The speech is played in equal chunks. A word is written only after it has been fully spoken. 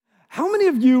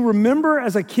many of you remember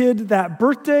as a kid that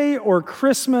birthday or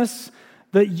Christmas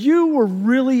that you were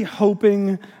really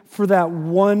hoping for that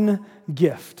one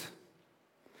gift?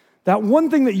 That one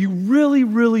thing that you really,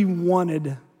 really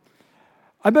wanted.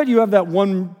 I bet you have that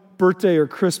one birthday or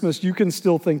Christmas you can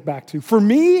still think back to. For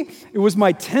me, it was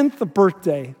my 10th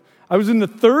birthday. I was in the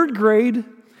 3rd grade,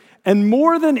 and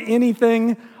more than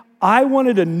anything, I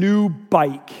wanted a new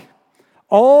bike.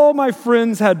 All my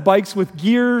friends had bikes with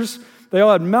gears. They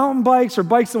all had mountain bikes or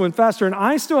bikes that went faster, and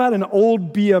I still had an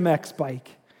old BMX bike.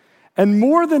 And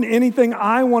more than anything,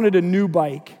 I wanted a new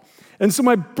bike. And so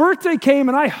my birthday came,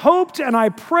 and I hoped, and I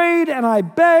prayed, and I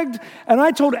begged, and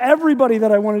I told everybody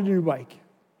that I wanted a new bike.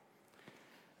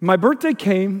 My birthday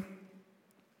came,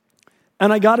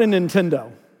 and I got a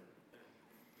Nintendo.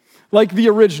 Like the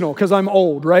original, because I'm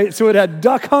old, right? So it had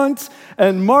Duck Hunt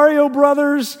and Mario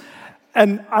Brothers,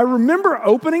 and I remember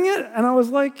opening it, and I was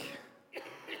like,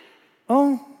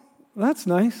 oh, that's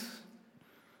nice.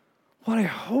 What I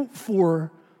hoped for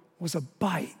was a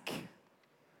bike.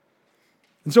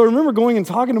 And so I remember going and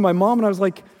talking to my mom, and I was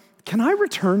like, can I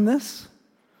return this?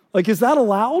 Like, is that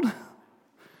allowed?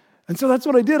 And so that's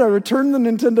what I did. I returned the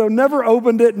Nintendo, never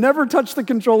opened it, never touched the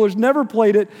controllers, never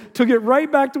played it, took it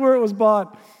right back to where it was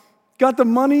bought, got the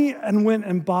money, and went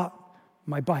and bought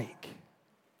my bike.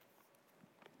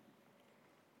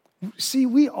 See,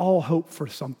 we all hope for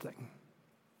something.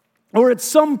 Or at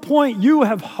some point, you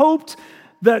have hoped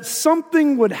that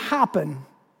something would happen.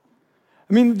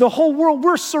 I mean, the whole world,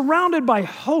 we're surrounded by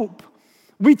hope.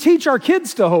 We teach our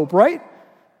kids to hope, right?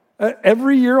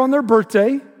 Every year on their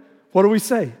birthday, what do we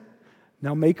say?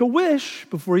 Now make a wish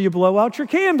before you blow out your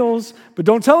candles, but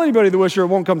don't tell anybody the wish or it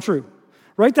won't come true.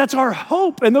 Right? That's our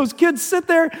hope. And those kids sit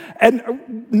there,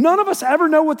 and none of us ever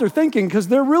know what they're thinking because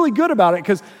they're really good about it,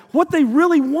 because what they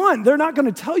really want, they're not going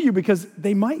to tell you because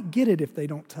they might get it if they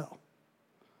don't tell.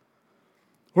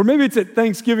 Or maybe it's at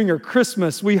Thanksgiving or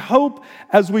Christmas. We hope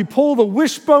as we pull the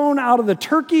wishbone out of the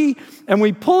turkey and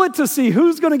we pull it to see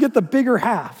who's going to get the bigger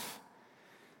half.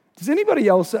 Does anybody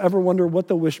else ever wonder what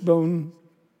the wishbone,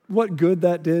 what good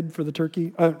that did for the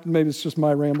turkey? Maybe it's just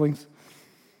my ramblings.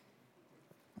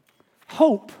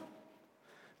 Hope,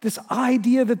 this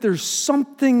idea that there's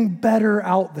something better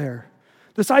out there,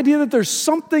 this idea that there's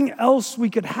something else we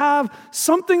could have,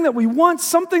 something that we want,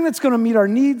 something that's going to meet our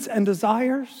needs and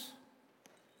desires.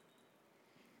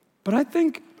 But I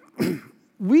think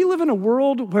we live in a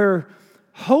world where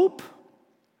hope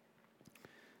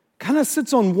kind of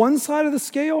sits on one side of the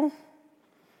scale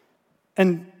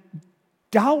and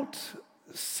doubt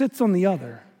sits on the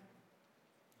other.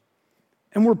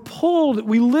 And we're pulled,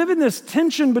 we live in this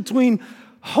tension between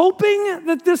hoping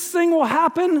that this thing will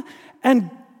happen and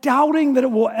doubting that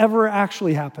it will ever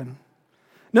actually happen.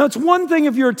 Now, it's one thing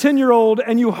if you're a 10-year-old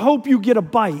and you hope you get a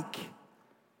bike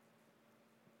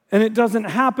and it doesn't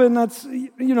happen. That's,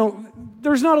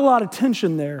 there's not a lot of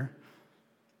tension there.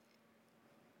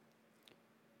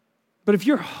 But if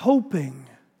you're hoping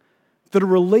that a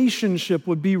relationship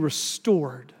would be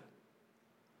restored,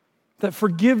 that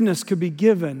forgiveness could be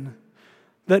given,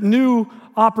 that new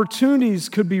opportunities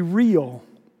could be real,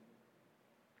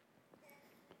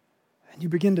 and you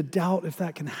begin to doubt if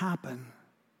that can happen,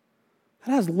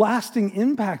 that has lasting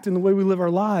impact in the way we live our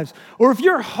lives. Or if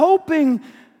you're hoping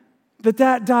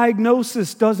that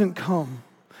diagnosis doesn't come,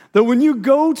 that when you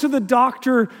go to the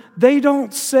doctor, they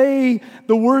don't say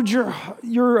the words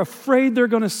you're afraid they're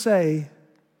going to say,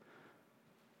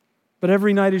 but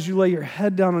every night as you lay your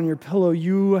head down on your pillow,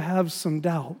 you have some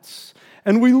doubts.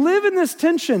 And we live in this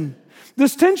tension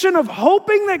of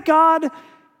hoping that God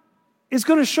is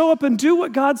going to show up and do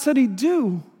what God said he'd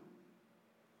do.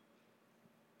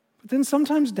 But then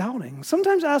sometimes doubting,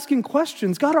 sometimes asking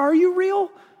questions. God, are you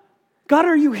real? God,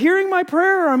 are you hearing my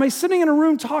prayer, or am I sitting in a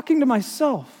room talking to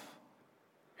myself?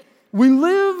 We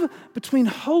live between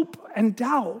hope and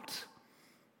doubt.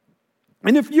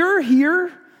 And if you're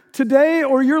here today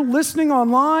or you're listening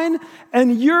online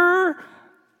and you're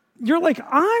like,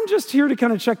 I'm just here to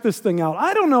kind of check this thing out.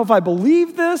 I don't know if I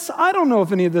believe this. I don't know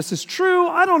if any of this is true.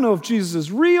 I don't know if Jesus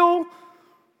is real.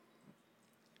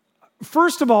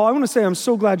 First of all, I want to say I'm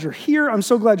so glad you're here. I'm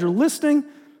so glad you're listening.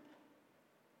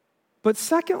 But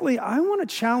secondly, I want to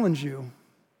challenge you,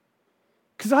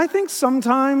 because I think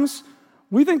sometimes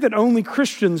we think that only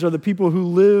Christians are the people who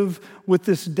live with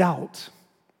this doubt.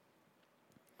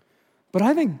 But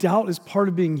I think doubt is part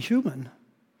of being human.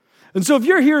 And so if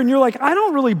you're here and you're like, I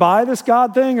don't really buy this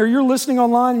God thing, or you're listening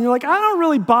online and you're like, I don't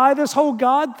really buy this whole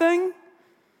God thing,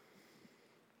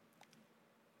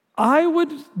 I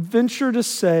would venture to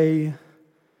say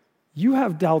you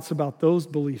have doubts about those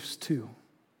beliefs too.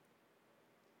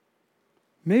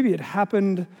 Maybe it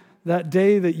happened that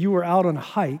day that you were out on a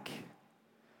hike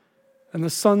and the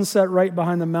sun set right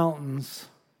behind the mountains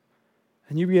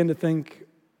and you began to think,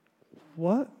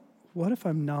 what if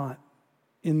I'm not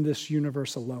in this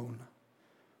universe alone?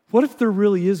 What if there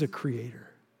really is a creator?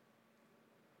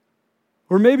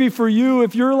 Or maybe for you,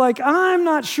 if you're like, I'm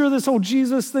not sure this whole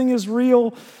Jesus thing is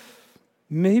real,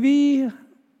 maybe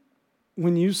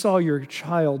when you saw your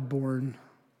child born,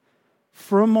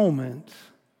 for a moment,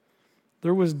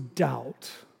 there was doubt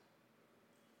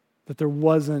that there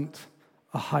wasn't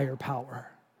a higher power,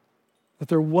 that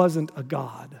there wasn't a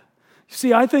God. You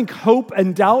see, I think hope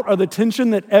and doubt are the tension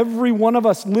that every one of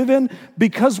us live in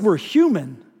because we're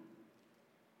human.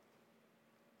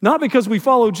 Not because we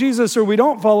follow Jesus or we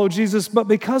don't follow Jesus, but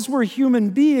because we're human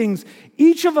beings.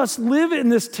 Each of us live in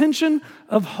this tension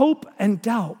of hope and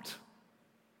doubt.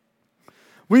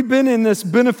 We've been in this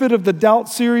Benefit of the Doubt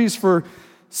series for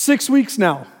 6 weeks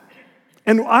now.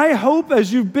 And I hope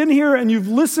as you've been here and you've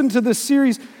listened to this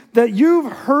series that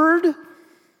you've heard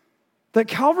that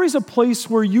Calvary's a place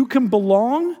where you can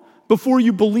belong before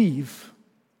you believe.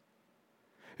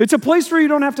 It's a place where you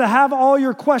don't have to have all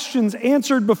your questions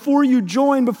answered before you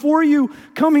join, before you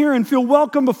come here and feel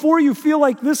welcome, before you feel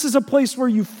like this is a place where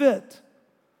you fit.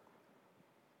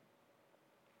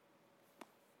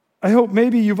 I hope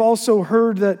maybe you've also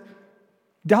heard that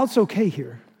doubt's okay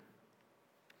here.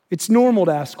 It's normal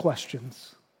to ask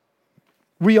questions.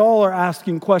 We all are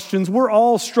asking questions. We're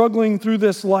all struggling through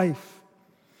this life.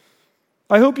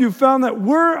 I hope you've found that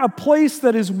we're a place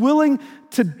that is willing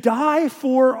to die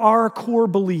for our core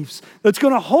beliefs, that's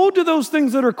going to hold to those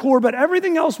things that are core, but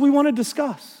everything else we want to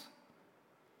discuss.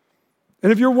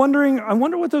 And if you're wondering, I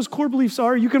wonder what those core beliefs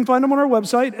are, you can find them on our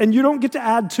website, and you don't get to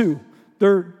add to.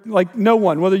 They're like no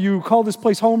one, whether you call this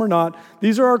place home or not.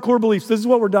 These are our core beliefs. This is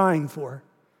what we're dying for.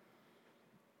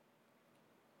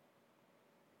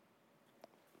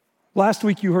 Last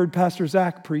week you heard Pastor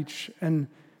Zach preach, and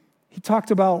he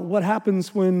talked about what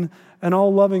happens when an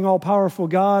all-loving, all-powerful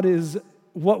God is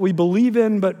what we believe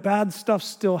in, but bad stuff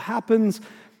still happens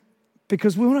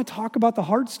because we want to talk about the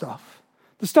hard stuff,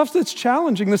 the stuff that's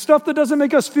challenging, the stuff that doesn't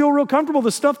make us feel real comfortable, the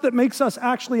stuff that makes us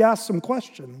actually ask some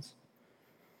questions.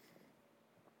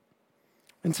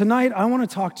 And tonight, I want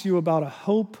to talk to you about a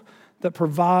hope that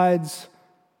provides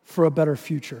for a better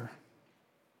future.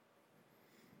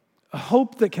 A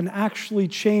hope that can actually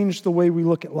change the way we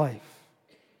look at life.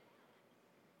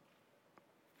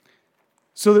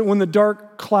 So that when the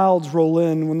dark clouds roll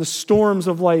in, when the storms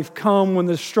of life come, when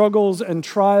the struggles and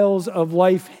trials of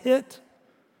life hit,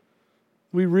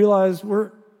 we realize we're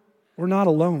not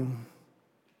alone.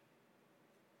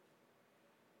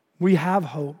 We have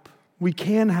hope. We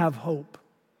can have hope.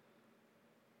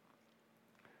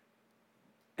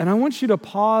 And I want you to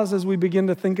pause as we begin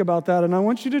to think about that, and I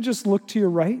want you to just look to your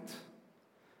right.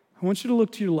 I want you to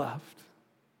look to your left.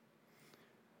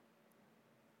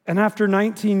 And after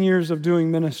 19 years of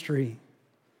doing ministry,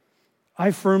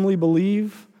 I firmly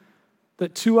believe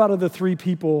that 2 out of the 3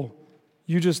 people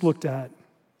you just looked at,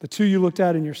 the 2 you looked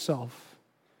at in yourself,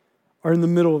 are in the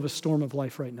middle of a storm of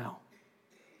life right now.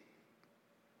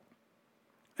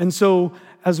 And so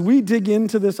as we dig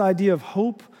into this idea of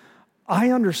hope,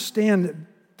 I understand that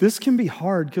this can be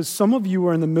hard because some of you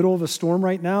are in the middle of a storm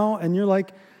right now and you're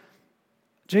like,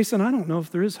 Jason, I don't know if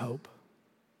there is hope.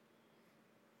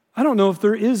 I don't know if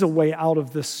there is a way out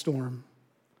of this storm.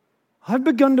 I've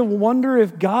begun to wonder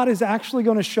if God is actually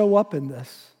going to show up in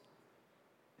this,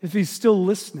 if he's still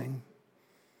listening.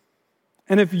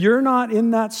 And if you're not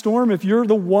in that storm, if you're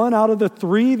the one out of the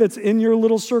 3 that's in your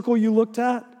little circle you looked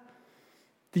at,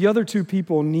 the other 2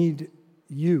 people need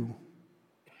you.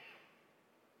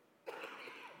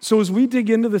 So as we dig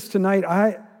into this tonight,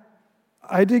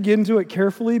 I dig into it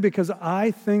carefully because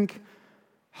I think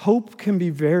hope can be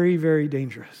very, very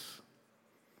dangerous.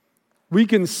 We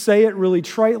can say it really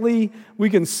tritely. We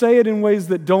can say it in ways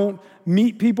that don't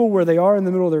meet people where they are in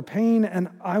the middle of their pain. And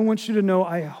I want you to know,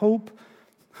 I hope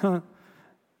that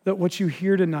what you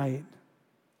hear tonight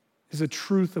is a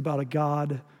truth about a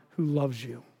God who loves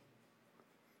you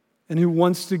and who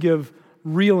wants to give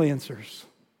real answers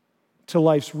to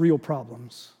life's real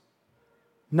problems,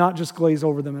 not just glaze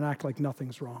over them and act like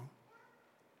nothing's wrong.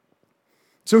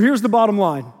 So here's the bottom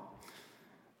line.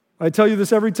 I tell you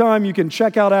this every time. You can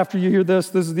check out after you hear this.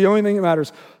 This is the only thing that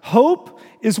matters. Hope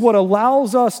is what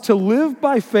allows us to live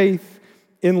by faith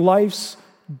in life's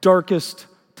darkest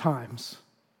times.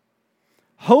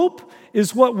 Hope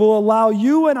is what will allow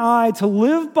you and I to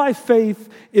live by faith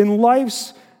in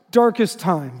life's darkest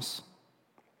times.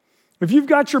 If you've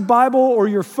got your Bible or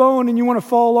your phone and you want to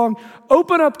follow along,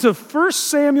 open up to 1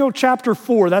 Samuel chapter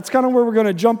 4. That's kind of where we're going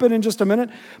to jump in just a minute.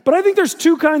 But I think there's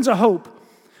two kinds of hope.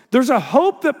 There's a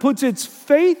hope that puts its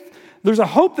faith, there's a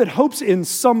hope that hopes in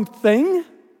something,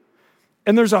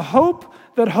 and there's a hope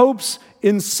that hopes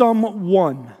in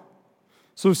someone.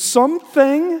 So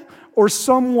something or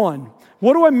someone.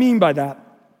 What do I mean by that?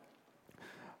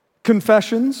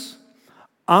 Confessions.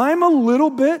 I'm a little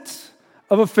bit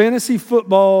of a fantasy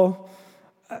football,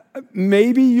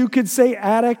 maybe you could say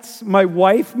addict. My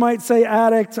wife might say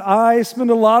addict. I spend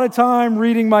a lot of time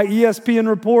reading my ESPN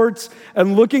reports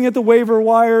and looking at the waiver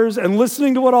wires and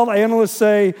listening to what all the analysts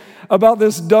say about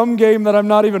this dumb game that I'm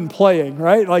not even playing,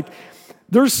 right? Like,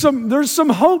 there's some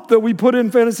hope that we put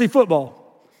in fantasy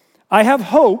football. I have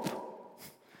hope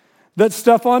that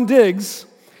Stefon Diggs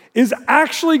is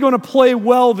actually going to play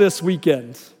well this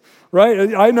weekend.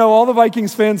 Right? I know all the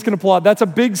Vikings fans can applaud. That's a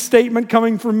big statement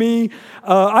coming from me.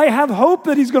 I have hope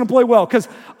that he's going to play well because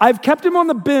I've kept him on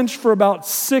the bench for about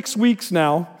 6 weeks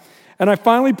now, and I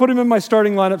finally put him in my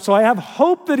starting lineup, so I have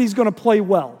hope that he's going to play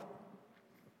well.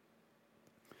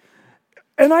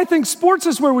 And I think sports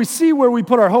is where we see where we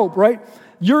put our hope, right?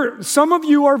 Some of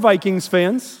you are Vikings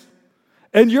fans,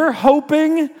 and you're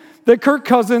hoping that Kirk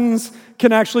Cousins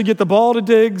can actually get the ball to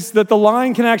Diggs, that the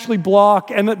line can actually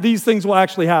block, and that these things will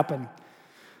actually happen.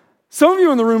 Some of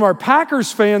you in the room are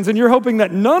Packers fans, and you're hoping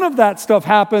that none of that stuff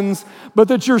happens, but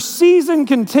that your season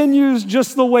continues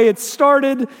just the way it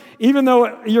started, even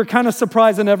though you're kind of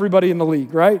surprising everybody in the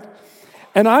league, right?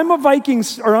 And I'm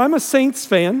a Saints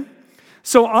fan,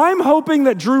 so I'm hoping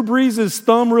that Drew Brees'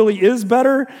 thumb really is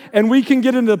better, and we can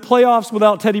get into the playoffs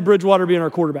without Teddy Bridgewater being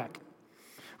our quarterback.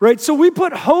 Right? So we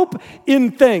put hope in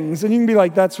things, and you can be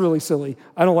like, that's really silly.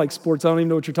 I don't like sports. I don't even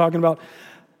know what you're talking about.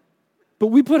 But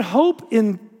we put hope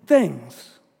in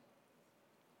things.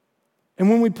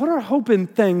 And when we put our hope in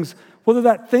things, whether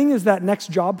that thing is that next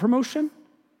job promotion,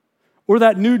 or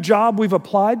that new job we've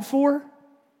applied for,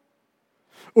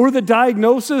 or the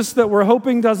diagnosis that we're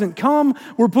hoping doesn't come,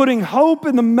 we're putting hope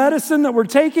in the medicine that we're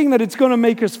taking, that it's going to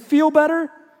make us feel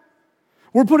better.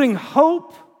 We're putting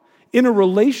hope in a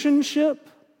relationship,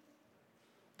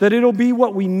 that it'll be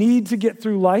what we need to get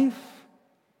through life.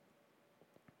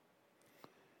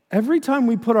 Every time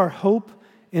we put our hope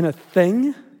in a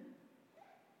thing,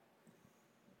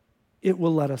 it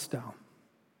will let us down.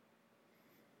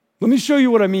 Let me show you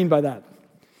what I mean by that.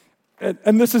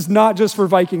 And this is not just for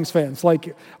Vikings fans.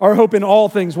 Like, our hope in all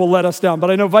things will let us down, but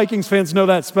I know Vikings fans know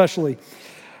that especially.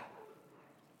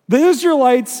 The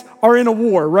Israelites are in a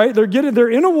war, right? They're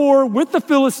in a war with the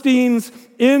Philistines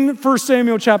in 1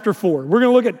 Samuel chapter 4. We're going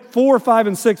to look at 4, 5,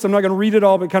 and 6. I'm not going to read it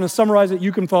all, but kind of summarize it.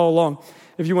 You can follow along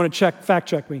if you want to fact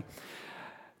check me.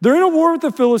 They're in a war with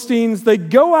the Philistines. They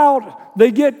go out,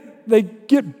 they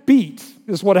get beat,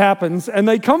 is what happens. And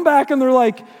they come back and they're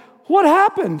like, what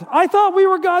happened? I thought we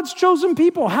were God's chosen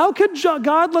people. How could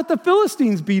God let the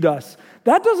Philistines beat us?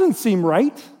 That doesn't seem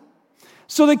right.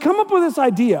 So they come up with this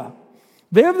idea.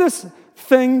 They have this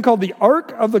thing called the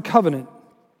Ark of the Covenant.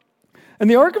 And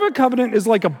the Ark of the Covenant is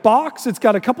like a box. It's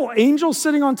got a couple angels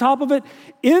sitting on top of it.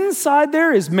 Inside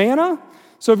there is manna.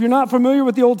 So if you're not familiar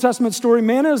with the Old Testament story,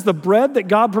 manna is the bread that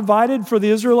God provided for the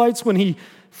Israelites when he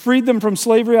freed them from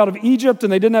slavery out of Egypt,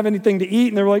 and they didn't have anything to eat.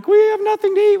 And they were like, we have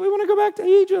nothing to eat. We want to go back to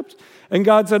Egypt. And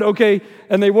God said, okay.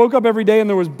 And they woke up every day and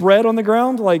there was bread on the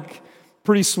ground, like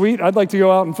pretty sweet. I'd like to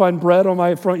go out and find bread on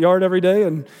my front yard every day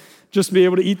and just be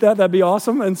able to eat that. That'd be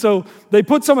awesome. And so they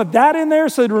put some of that in there,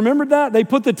 so they remembered that. They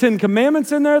put the 10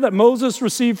 Commandments in there that Moses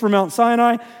received from Mount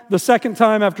Sinai the second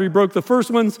time after he broke the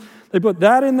first ones. They put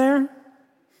that in there.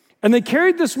 And they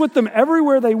carried this with them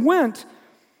everywhere they went.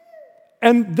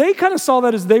 And they kind of saw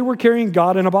that as they were carrying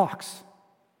God in a box.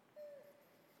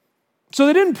 So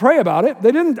they didn't pray about it.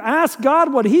 They didn't ask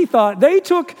God what he thought.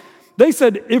 They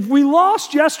said, if we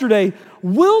lost yesterday,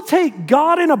 we'll take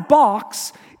God in a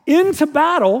box into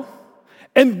battle,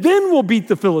 and then we'll beat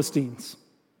the Philistines.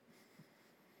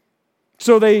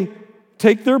 So they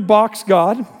take their box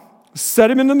God, set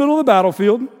him in the middle of the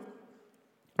battlefield,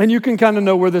 and you can kind of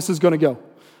know where this is going to go,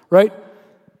 right?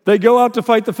 They go out to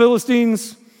fight the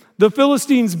Philistines. The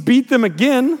Philistines beat them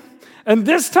again, and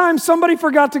this time somebody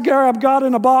forgot to grab God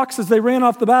in a box as they ran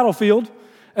off the battlefield,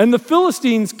 and the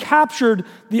Philistines captured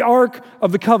the Ark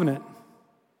of the Covenant,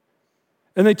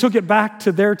 and they took it back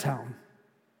to their town.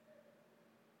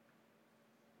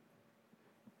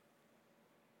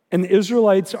 And the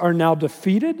Israelites are now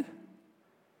defeated,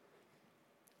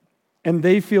 and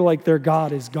they feel like their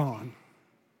God is gone.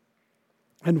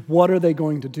 And what are they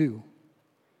going to do?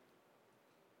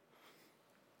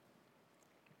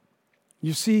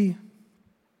 You see,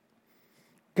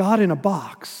 God in a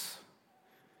box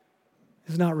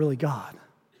is not really God.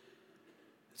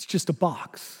 It's just a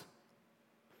box.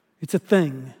 It's a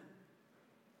thing.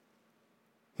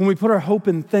 When we put our hope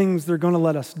in things, they're going to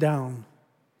let us down.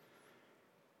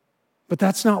 But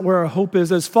that's not where our hope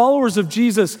is. As followers of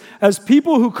Jesus, as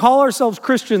people who call ourselves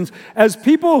Christians, as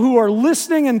people who are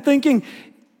listening and thinking,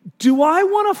 do I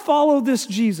want to follow this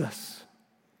Jesus?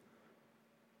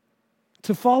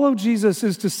 To follow Jesus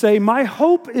is to say, my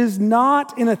hope is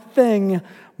not in a thing.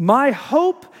 My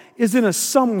hope is in a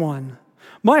someone.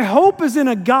 My hope is in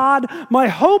a God. My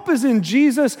hope is in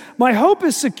Jesus. My hope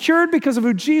is secured because of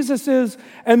who Jesus is.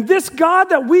 And this God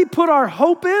that we put our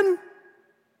hope in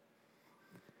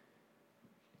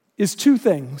is two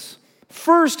things.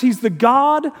 First, he's the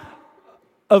God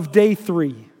of day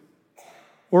 3,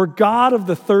 or God of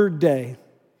the third day.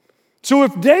 So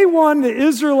if day 1, the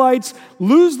Israelites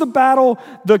lose the battle,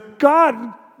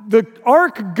 the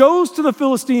ark goes to the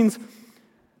Philistines.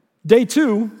 Day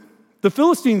 2, the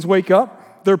Philistines wake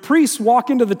up, their priests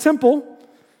walk into the temple,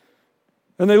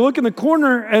 and they look in the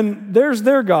corner, and there's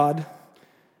their God,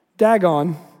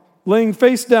 Dagon, laying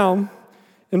face down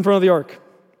in front of the ark.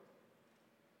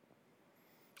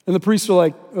 And the priests are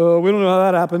like, we don't know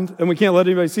how that happened, and we can't let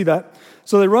anybody see that.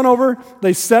 So they run over,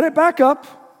 they set it back up,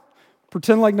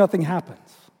 pretend like nothing happens.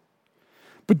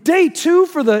 But day 2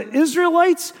 for the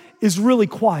Israelites is really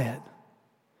quiet.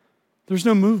 There's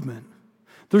no movement.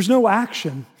 There's no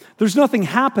action. There's nothing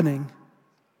happening.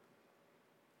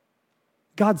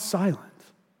 God's silent.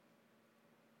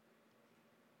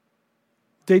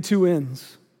 Day 2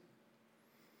 ends.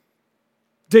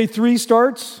 Day 3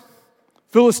 starts.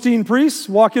 Philistine priests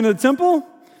walk into the temple.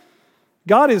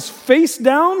 God is face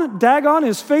down. Dagon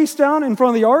is face down in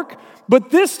front of the ark.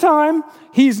 But this time,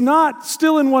 he's not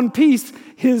still in one piece.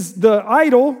 The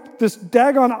idol, this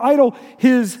Dagon idol,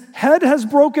 his head has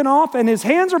broken off and his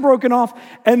hands are broken off,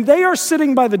 and they are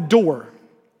sitting by the door.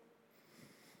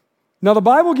 Now, the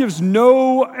Bible gives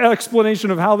no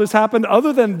explanation of how this happened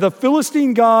other than the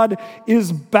Philistine God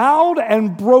is bowed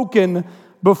and broken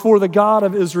before the God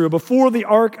of Israel, before the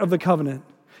Ark of the Covenant.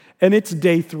 And it's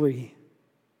day 3.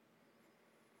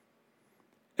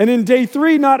 And in day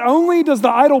 3, not only does the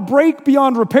idol break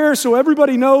beyond repair, so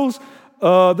everybody knows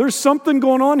there's something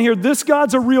going on here. This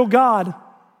God's a real God.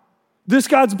 This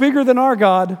God's bigger than our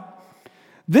God.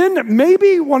 Then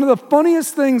maybe one of the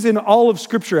funniest things in all of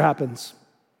Scripture happens.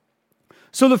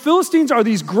 So the Philistines are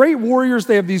these great warriors.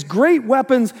 They have these great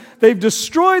weapons. They've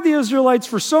destroyed the Israelites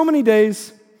for so many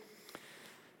days.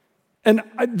 And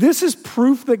this is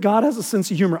proof that God has a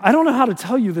sense of humor. I don't know how to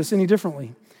tell you this any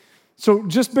differently. So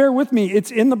just bear with me.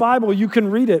 It's in the Bible. You can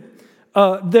read it.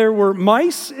 There were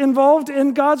mice involved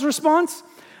in God's response.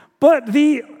 But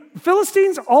the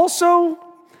Philistines also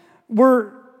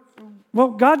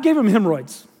God gave them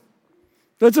hemorrhoids.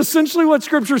 That's essentially what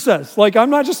Scripture says.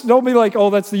 Don't be like, oh,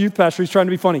 that's the youth pastor, he's trying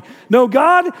to be funny. No,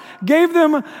 God gave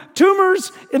them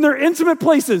tumors in their intimate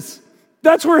places.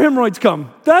 That's where hemorrhoids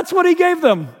come. That's what he gave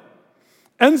them.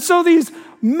 And so these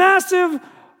massive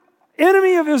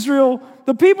enemy of Israel,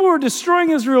 the people who are destroying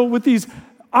Israel with these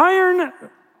iron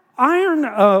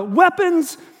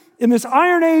weapons in this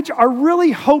iron age are really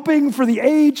hoping for the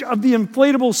age of the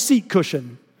inflatable seat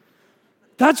cushion.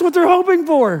 That's what they're hoping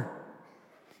for.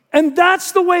 And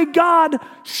that's the way God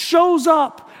shows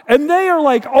up. And they are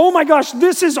like, oh my gosh,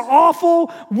 this is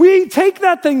awful. We take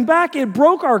that thing back. It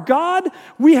broke our God.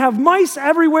 We have mice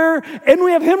everywhere and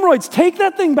we have hemorrhoids. Take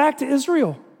that thing back to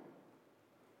Israel.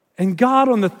 And God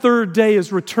on the third day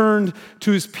is returned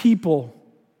to his people.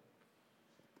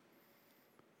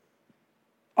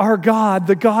 Our God,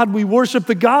 the God we worship,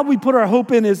 the God we put our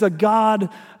hope in is a God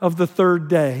of the third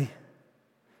day.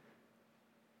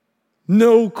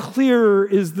 No clearer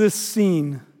is this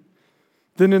scene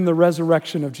than in the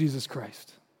resurrection of Jesus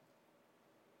Christ.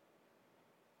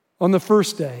 On the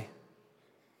first day,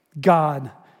 God,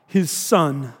 his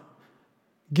Son,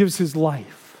 gives his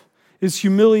life, is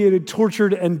humiliated,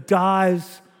 tortured, and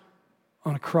dies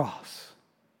on a cross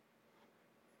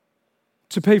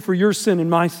to pay for your sin and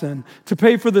my sin, to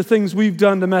pay for the things we've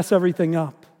done to mess everything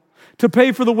up, to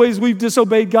pay for the ways we've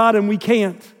disobeyed God and we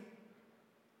can't.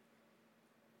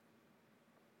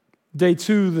 Day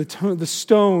 2, the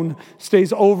stone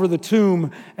stays over the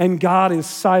tomb and God is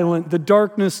silent. The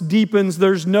darkness deepens.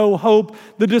 There's no hope.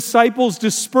 The disciples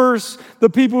disperse. The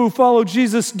people who follow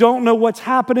Jesus don't know what's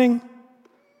happening.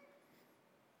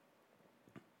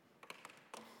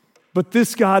 But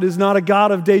this God is not a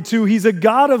God of day 2. He's a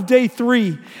God of day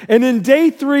 3. And in day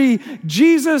 3,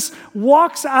 Jesus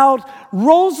walks out,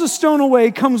 rolls the stone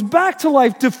away, comes back to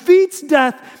life, defeats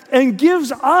death, and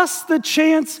gives us the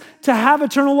chance to have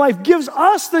eternal life, gives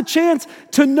us the chance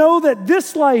to know that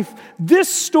this life, this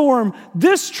storm,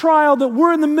 this trial that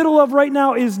we're in the middle of right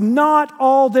now is not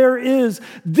all there is.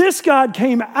 This God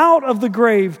came out of the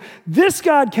grave. This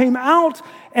God came out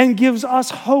and gives us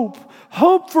hope.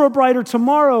 Hope for a brighter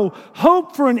tomorrow.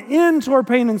 Hope for an end to our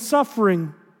pain and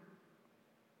suffering.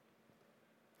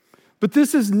 But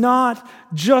this is not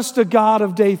just a God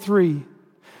of day 3.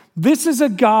 This is a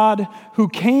God who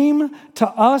came to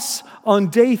us on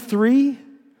day 3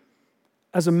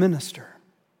 as a minister.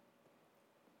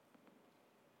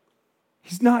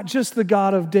 He's not just the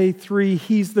God of day 3.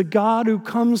 He's the God who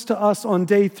comes to us on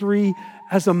day 3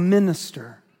 as a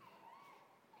minister.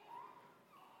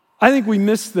 I think we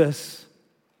miss this.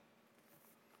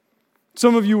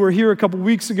 Some of you were here a couple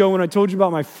weeks ago when I told you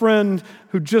about my friend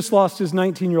who just lost his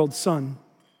 19-year-old son.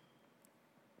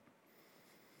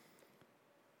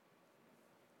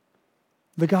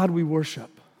 The God we worship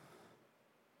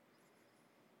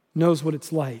knows what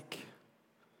it's like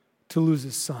to lose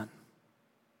his son.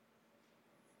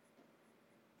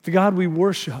 The God we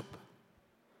worship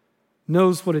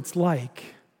knows what it's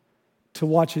like to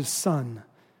watch his son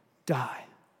die.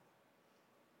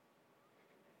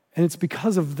 And it's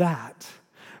because of that,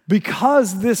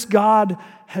 because this God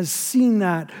has seen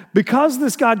that, because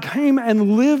this God came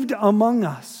and lived among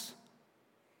us.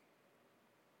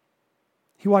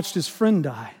 He watched his friend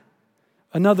die.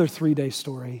 Another 3-day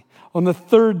story. On the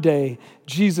 3rd day,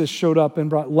 Jesus showed up and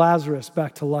brought Lazarus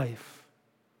back to life.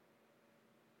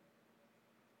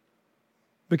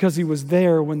 Because he was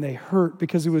there when they hurt,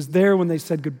 because he was there when they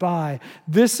said goodbye.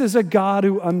 This is a God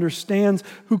who understands,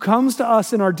 who comes to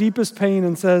us in our deepest pain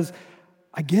and says,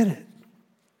 I get it.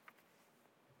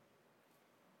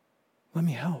 Let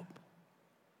me help.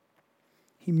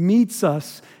 He meets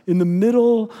us in the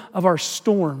middle of our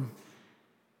storm.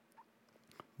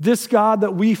 This God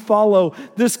that we follow,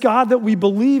 this God that we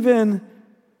believe in,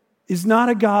 is not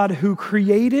a God who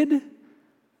created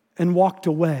and walked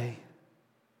away.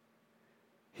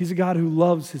 He's a God who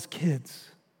loves his kids.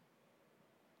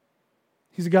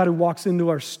 He's a God who walks into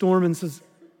our storm and says,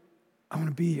 I want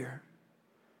to be here.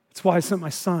 It's why I sent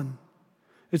my son.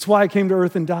 It's why I came to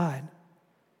earth and died.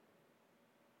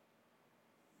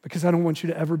 Because I don't want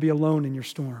you to ever be alone in your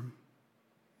storm.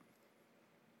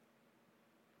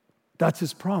 That's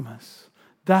his promise.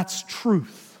 That's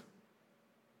truth.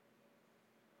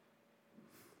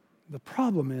 The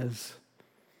problem is,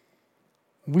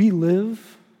 we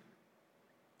live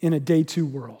in a day 2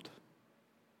 world.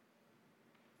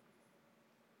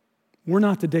 We're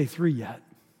not to day 3 yet.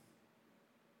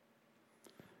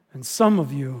 And some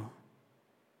of you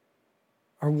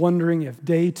are wondering if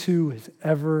day 2 is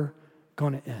ever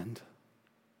going to end.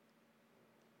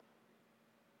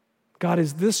 God,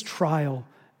 is this trial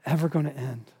ever going to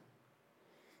end?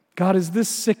 God, is this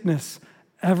sickness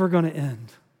ever going to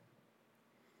end?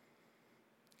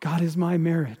 God, is my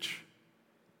marriage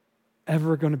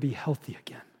ever going to be healthy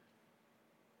again?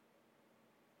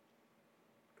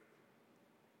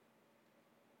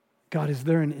 God, is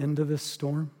there an end to this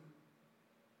storm?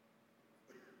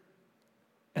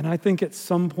 And I think at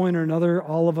some point or another,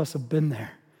 all of us have been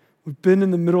there. We've been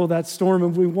in the middle of that storm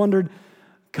and we wondered,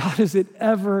 God, is it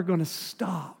ever going to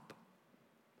stop?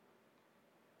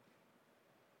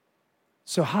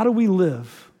 So how do we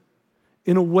live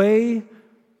in a way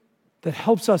that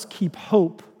helps us keep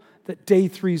hope that day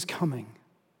 3 is coming?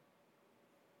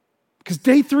 Because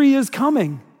day 3 is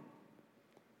coming.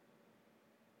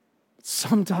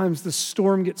 Sometimes the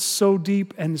storm gets so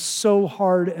deep and so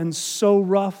hard and so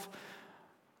rough,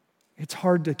 it's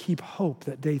hard to keep hope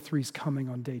that day 3 is coming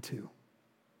on day 2.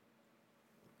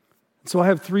 So I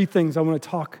have 3 things I want to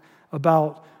talk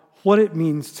about what it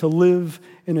means to live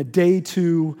in a day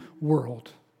 2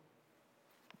 world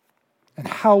and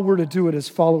how we're to do it as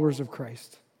followers of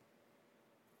Christ.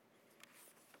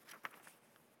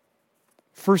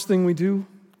 First thing we do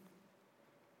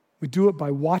it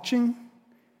by watching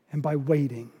and by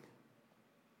waiting.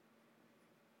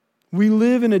 We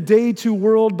live in a day 2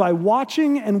 world by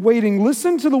watching and waiting.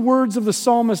 Listen to the words of the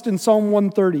psalmist in Psalm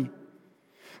 130.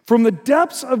 From the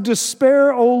depths of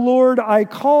despair, O Lord, I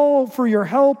call for your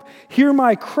help. Hear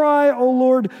my cry, O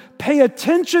Lord. Pay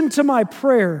attention to my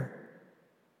prayer.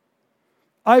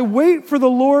 I wait for the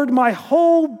Lord. My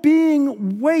whole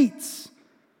being waits.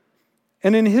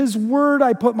 And in his word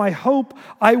I put my hope.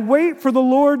 I wait for the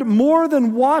Lord more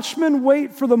than watchmen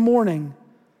wait for the morning.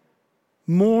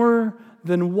 More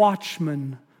than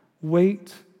watchmen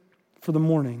wait for the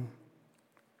morning.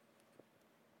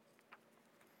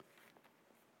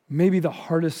 Maybe the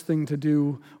hardest thing to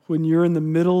do when you're in the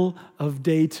middle of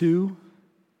day 2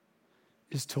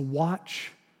 is to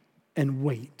watch and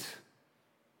wait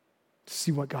to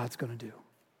see what God's going to do.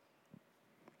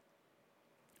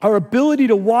 Our ability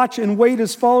to watch and wait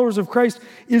as followers of Christ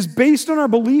is based on our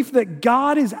belief that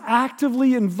God is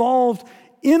actively involved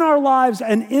in our lives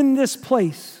and in this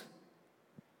place.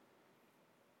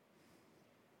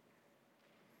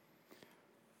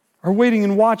 Our waiting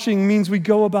and watching means we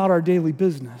go about our daily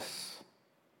business,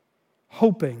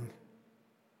 hoping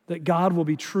that God will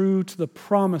be true to the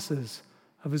promises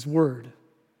of His Word.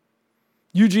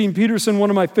 Eugene Peterson,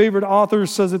 one of my favorite authors,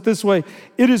 says it this way: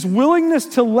 it is willingness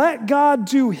to let God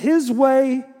do His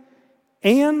way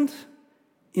and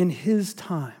in His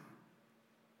time.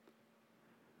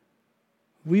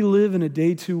 We live in a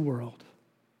day 2 world,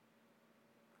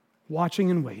 watching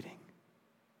and waiting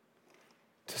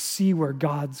to see where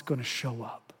God's going to show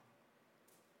up,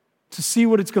 to see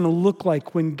what it's going to look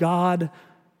like when God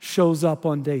shows up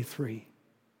on day 3,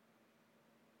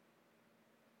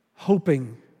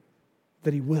 hoping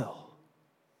that He will.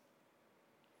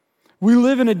 We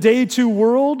live in a day 2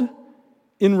 world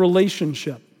in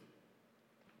relationship.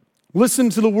 Listen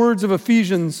to the words of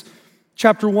Ephesians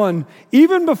chapter 1.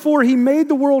 Even before He made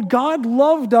the world, God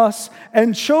loved us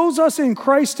and chose us in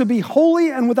Christ to be holy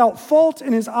and without fault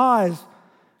in His eyes.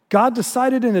 God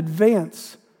decided in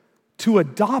advance to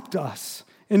adopt us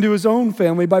into His own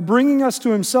family by bringing us to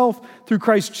Himself through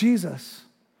Christ Jesus.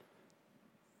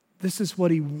 This is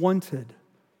what He wanted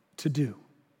to do.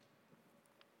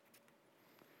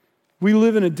 We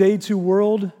live in a day 2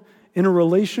 world in a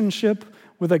relationship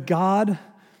with a God who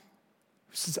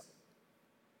says,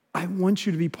 I want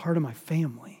you to be part of my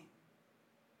family.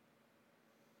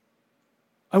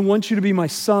 I want you to be my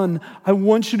son. I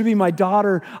want you to be my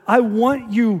daughter. I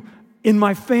want you in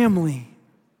my family.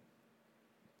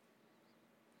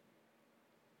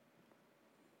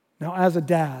 Now, as a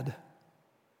dad,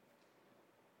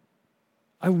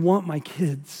 I want my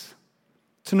kids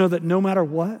to know that no matter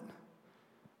what,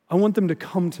 I want them to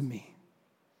come to me.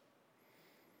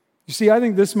 You see, I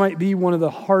think this might be one of the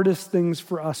hardest things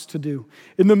for us to do.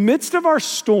 In the midst of our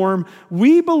storm,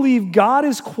 we believe God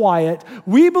is quiet.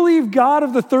 We believe God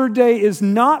of the third day is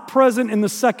not present in the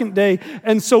second day.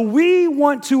 And so we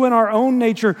want to, in our own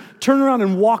nature, turn around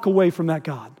and walk away from that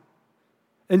God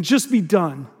and just be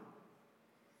done.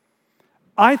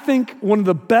 I think one of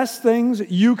the best things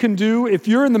you can do if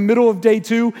you're in the middle of day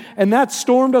 2 and that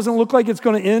storm doesn't look like it's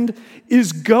going to end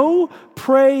is go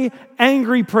pray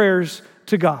angry prayers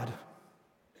to God.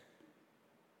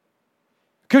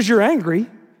 Because you're angry.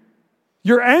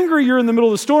 You're angry you're in the middle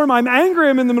of the storm. I'm angry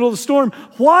I'm in the middle of the storm.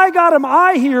 Why, God, am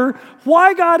I here?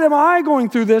 Why, God, am I going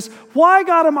through this? Why,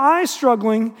 God, am I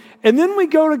struggling? And then we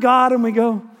go to God and we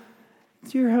go,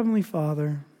 Dear Heavenly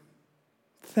Father,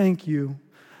 thank you.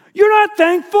 You're not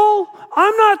thankful?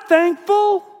 I'm not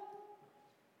thankful.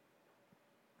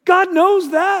 God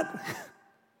knows that.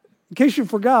 In case you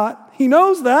forgot, He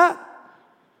knows that.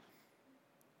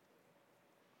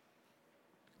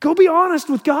 Go be honest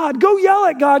with God. Go yell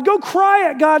at God. Go cry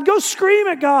at God. Go scream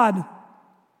at God.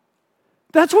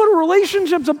 That's what a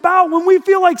relationship's about. When we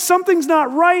feel like something's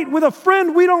not right with a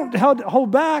friend, we don't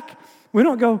hold back. We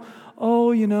don't go,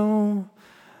 oh, you know,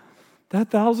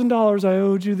 that $1,000 I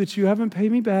owed you that you haven't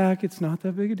paid me back, it's not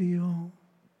that big a deal.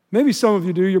 Maybe some of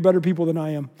you do. You're better people than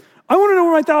I am. I want to know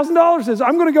where my $1,000 is.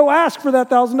 I'm going to go ask for that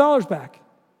 $1,000 back.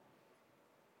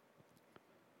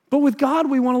 But with God,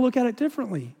 we want to look at it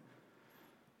differently.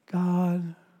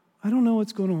 God, I don't know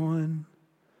what's going on.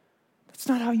 That's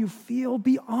not how you feel.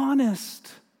 Be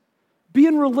honest. Be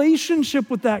in relationship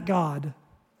with that God.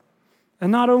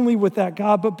 And not only with that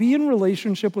God, but be in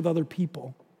relationship with other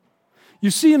people.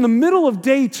 You see, in the middle of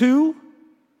day 2,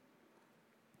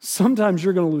 sometimes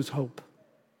you're going to lose hope.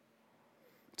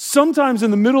 Sometimes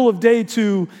in the middle of day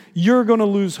 2, you're going to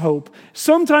lose hope.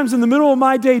 Sometimes in the middle of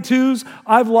my day 2s,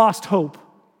 I've lost hope.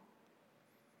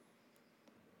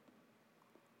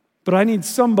 But I need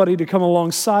somebody to come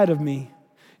alongside of me.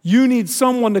 You need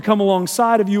someone to come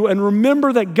alongside of you and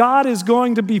remember that God is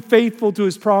going to be faithful to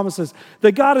His promises,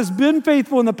 that God has been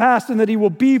faithful in the past and that He will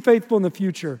be faithful in the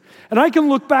future. And I can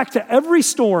look back to every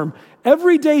storm,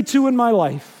 every day 2 in my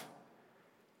life,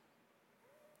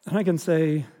 and I can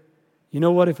say, you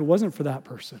know what, if it wasn't for that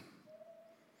person,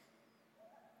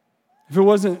 if it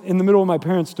wasn't in the middle of my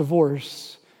parents'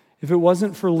 divorce, if it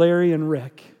wasn't for Larry and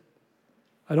Rick,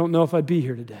 I don't know if I'd be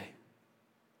here today.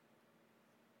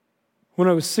 When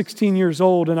I was 16 years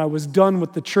old and I was done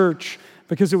with the church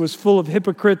because it was full of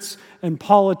hypocrites and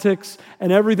politics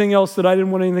and everything else that I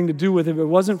didn't want anything to do with. If it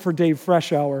wasn't for Dave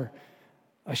Freshour,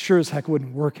 I sure as heck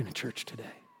wouldn't work in a church today.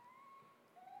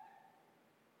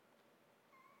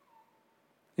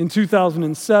 In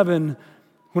 2007,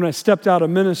 when I stepped out of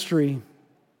ministry,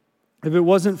 if it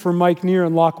wasn't for Mike Neer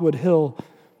and Lockwood Hill,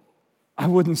 I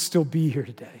wouldn't still be here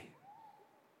today.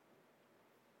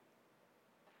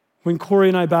 When Corey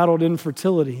and I battled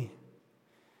infertility,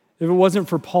 if it wasn't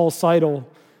for Paul Seidel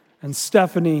and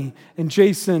Stephanie and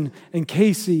Jason and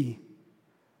Casey,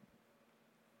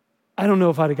 I don't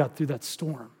know if I'd have got through that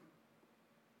storm.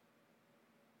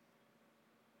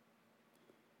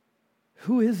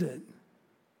 Who is it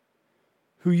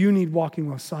who you need walking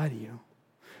alongside of you?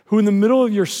 Who in the middle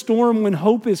of your storm, when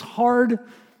hope is hard,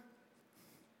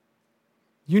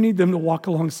 you need them to walk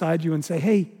alongside you and say,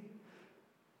 hey,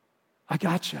 I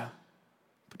got you.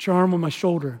 Put your arm on my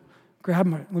shoulder.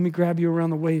 Let me grab you around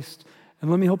the waist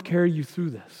and let me help carry you through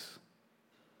this.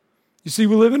 You see,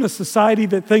 we live in a society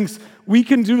that thinks we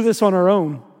can do this on our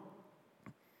own.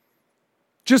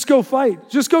 Just go fight.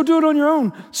 Just go do it on your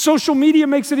own. Social media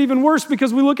makes it even worse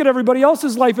because we look at everybody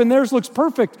else's life and theirs looks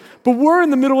perfect. But we're in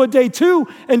the middle of day 2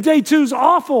 and day 2's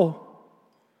awful.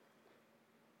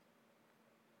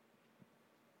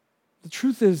 The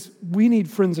truth is, we need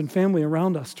friends and family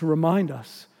around us to remind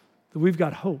us that we've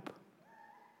got hope.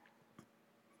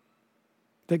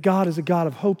 That God is a God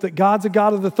of hope, that God's a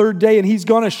God of the third day and He's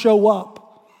going to show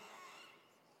up.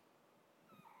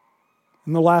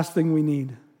 And the last thing we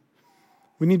need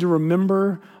to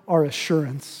remember our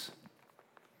assurance.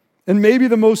 And maybe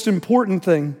the most important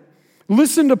thing,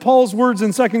 listen to Paul's words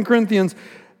in 2 Corinthians.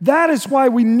 That is why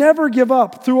we never give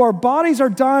up. Though our bodies are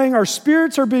dying, our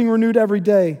spirits are being renewed every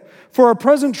day. For our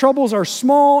present troubles are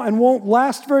small and won't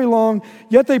last very long,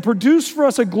 yet they produce for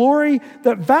us a glory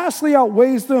that vastly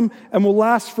outweighs them and will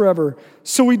last forever.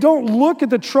 So we don't look at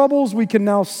the troubles we can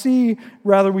now see,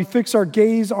 rather we fix our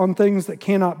gaze on things that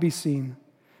cannot be seen.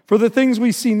 For the things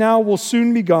we see now will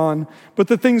soon be gone, but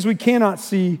the things we cannot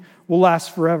see will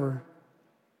last forever.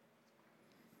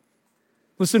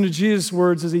 Listen to Jesus'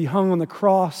 words as He hung on the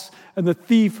cross and the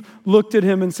thief looked at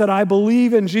Him and said, I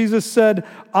believe. And Jesus said,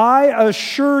 I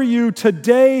assure you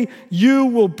today you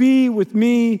will be with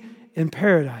me in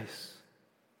paradise.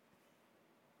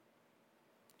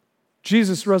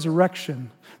 Jesus'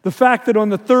 resurrection, the fact that on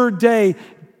the third day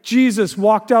Jesus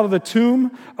walked out of the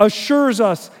tomb assures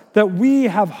us that we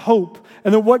have hope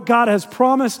and that what God has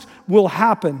promised will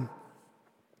happen.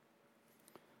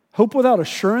 Hope without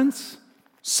assurance,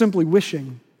 simply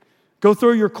wishing. Go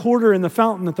throw your quarter in the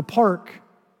fountain at the park.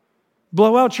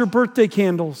 Blow out your birthday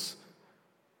candles.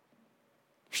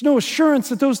 There's no assurance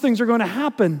that those things are going to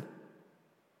happen.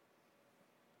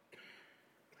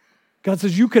 God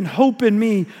says, you can hope in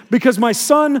me because my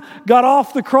son got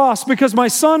off the cross, because my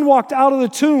son walked out of the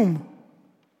tomb.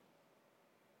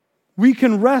 We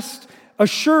can rest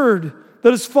assured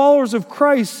that as followers of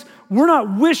Christ, we're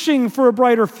not wishing for a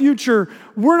brighter future.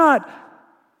 We're not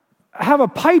have a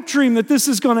pipe dream that this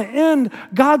is going to end.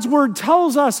 God's word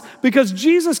tells us because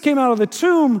Jesus came out of the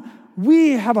tomb,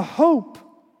 we have a hope.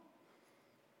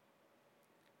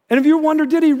 And if you wonder,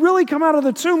 did He really come out of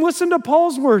the tomb? Listen to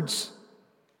Paul's words.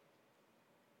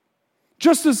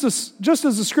 Just as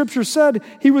the scripture said,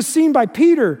 He was seen by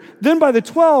Peter, then by the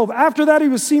 12. After that, He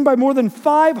was seen by more than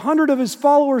 500 of His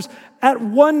followers at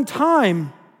one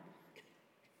time,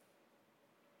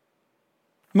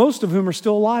 most of whom are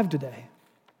still alive today.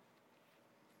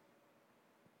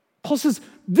 Paul says,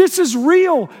 this is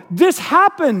real. This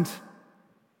happened.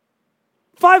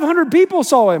 500 people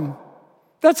saw Him.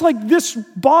 That's like this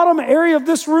bottom area of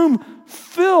this room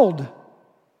filled.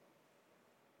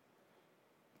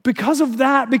 Because of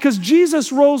that, because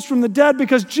Jesus rose from the dead,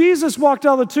 because Jesus walked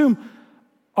out of the tomb,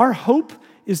 our hope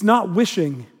is not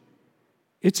wishing,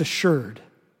 it's assured.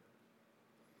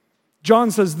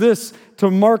 John says this to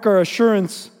mark our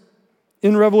assurance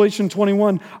in Revelation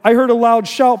 21. I heard a loud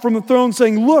shout from the throne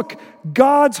saying, look,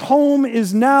 God's home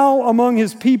is now among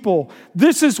His people.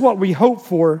 This is what we hope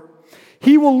for.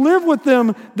 He will live with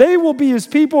them. They will be His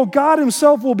people. God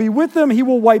Himself will be with them. He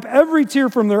will wipe every tear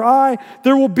from their eye.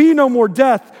 There will be no more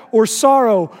death or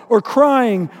sorrow or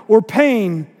crying or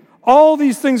pain. All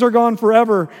these things are gone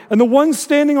forever. And the one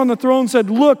standing on the throne said,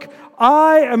 look,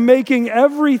 I am making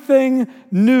everything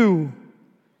new.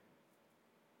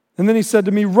 And then He said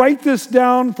to me, write this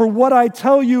down, for what I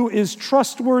tell you is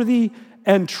trustworthy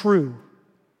and true.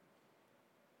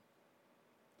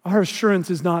 Our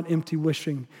assurance is not empty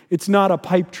wishing. It's not a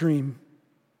pipe dream.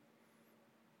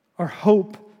 Our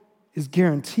hope is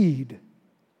guaranteed.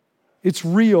 It's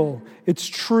real. It's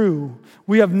true.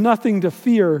 We have nothing to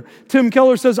fear. Tim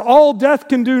Keller says, all death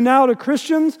can do now to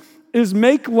Christians is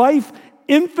make life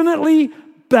infinitely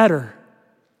better.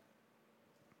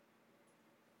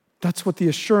 That's what the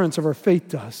assurance of our faith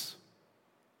does.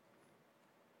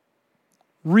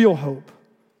 Real hope.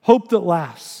 Hope that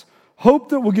lasts. Hope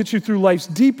that will get you through life's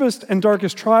deepest and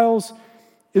darkest trials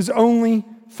is only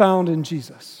found in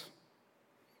Jesus.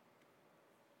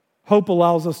 Hope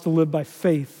allows us to live by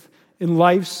faith in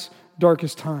life's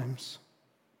darkest times.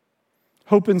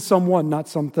 Hope in someone, not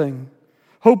something.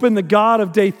 Hope in the God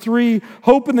of day 3.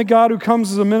 Hope in the God who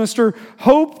comes as a minister.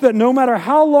 Hope that no matter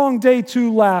how long day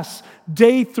 2 lasts,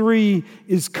 day 3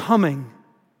 is coming.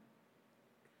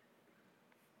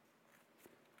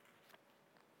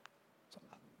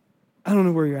 I don't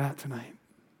know where you're at tonight.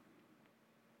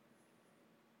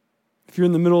 If you're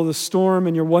in the middle of the storm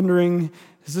and you're wondering,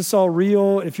 is this all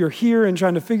real? If you're here and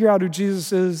trying to figure out who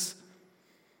Jesus is,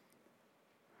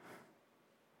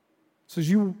 so as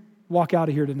you walk out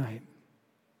of here tonight,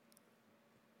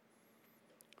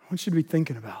 I want you to be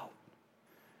thinking about,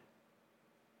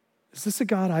 is this a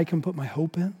God I can put my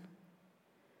hope in?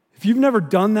 If you've never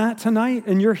done that tonight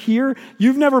and you're here,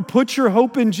 you've never put your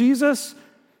hope in Jesus,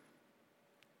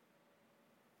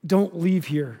 don't leave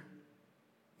here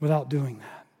without doing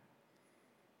that.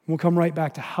 We'll come right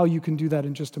back to how you can do that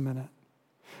in just a minute.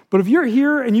 But if you're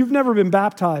here and you've never been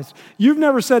baptized, you've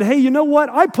never said, hey, you know what?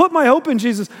 I put my hope in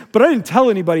Jesus, but I didn't tell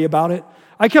anybody about it.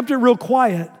 I kept it real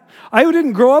quiet. I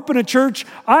didn't grow up in a church.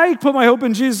 I put my hope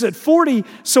in Jesus at 40,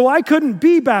 so I couldn't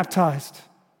be baptized.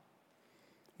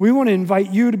 We want to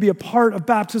invite you to be a part of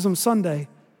Baptism Sunday,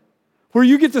 where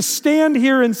you get to stand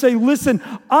here and say, listen,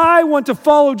 I want to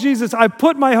follow Jesus. I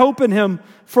put my hope in him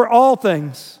for all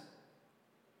things.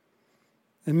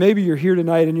 And maybe you're here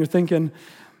tonight and you're thinking,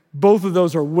 both of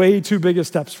those are way too big of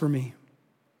steps for me.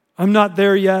 I'm not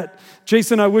there yet.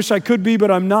 Jason, I wish I could be,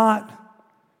 but I'm not.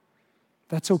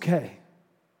 That's okay.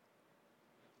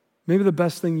 Maybe the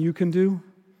best thing you can do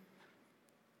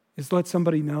is let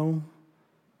somebody know,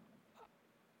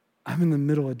 I'm in the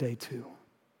middle of day 2.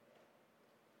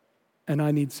 And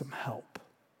I need some help.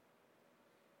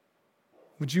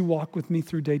 Would you walk with me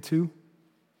through day 2?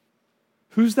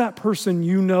 Who's that person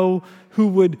you know who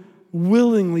would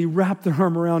willingly wrap their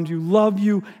arm around you, love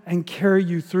you, and carry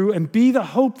you through, and be the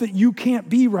hope that you can't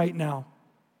be right now?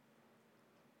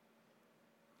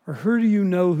 Or who do you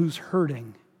know who's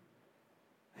hurting,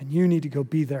 and you need to go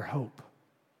be their hope?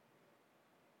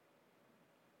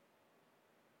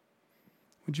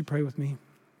 Would you pray with me?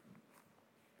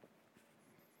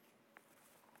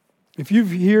 If you're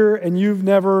here and you've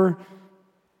never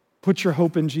put your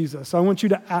hope in Jesus, I want you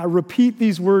to repeat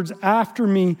these words after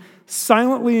me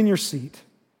silently in your seat.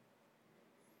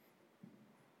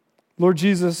 Lord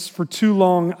Jesus, for too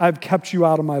long I've kept you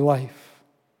out of my life.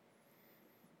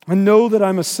 I know that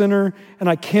I'm a sinner and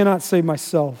I cannot save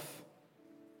myself.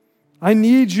 I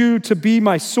need you to be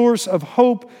my source of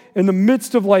hope in the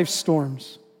midst of life's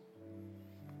storms.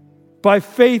 By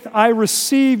faith, I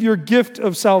receive your gift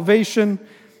of salvation.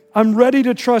 I'm ready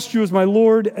to trust you as my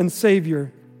Lord and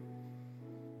Savior.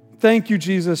 Thank you,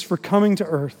 Jesus, for coming to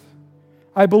earth.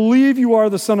 I believe you are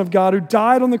the Son of God who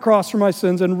died on the cross for my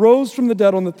sins and rose from the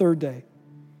dead on the 3rd day.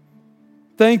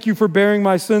 Thank you for bearing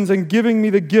my sins and giving me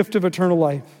the gift of eternal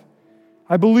life.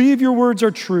 I believe your words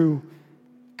are true.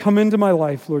 Come into my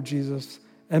life, Lord Jesus,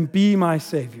 and be my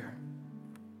Savior.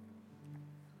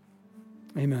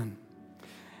 Amen.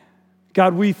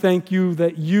 God, we thank you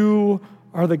that you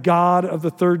are the God of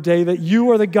the 3rd day, that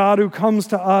you are the God who comes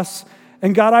to us.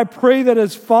 And God, I pray that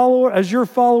as your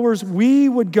followers, we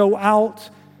would go out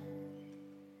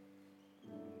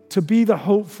to be the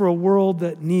hope for a world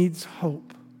that needs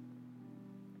hope.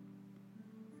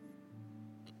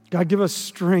 God, give us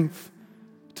strength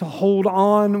to hold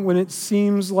on when it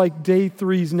seems like day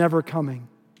 3's never coming.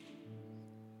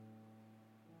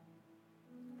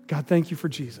 God, thank you for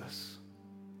Jesus.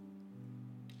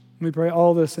 We pray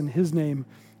all this in his name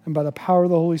and by the power of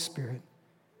the Holy Spirit.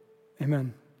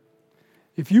 Amen.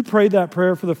 If you prayed that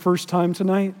prayer for the first time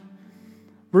tonight,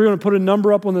 we're going to put a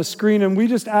number up on the screen, and we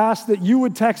just ask that you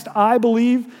would text I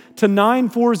believe to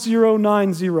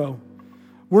 94090.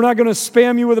 We're not going to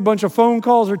spam you with a bunch of phone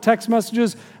calls or text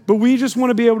messages, but we just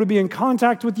want to be able to be in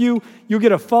contact with you. You'll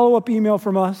get a follow-up email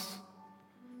from us.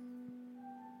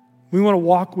 We want to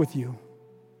walk with you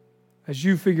as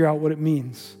you figure out what it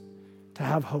means to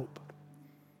have hope.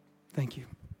 Thank you.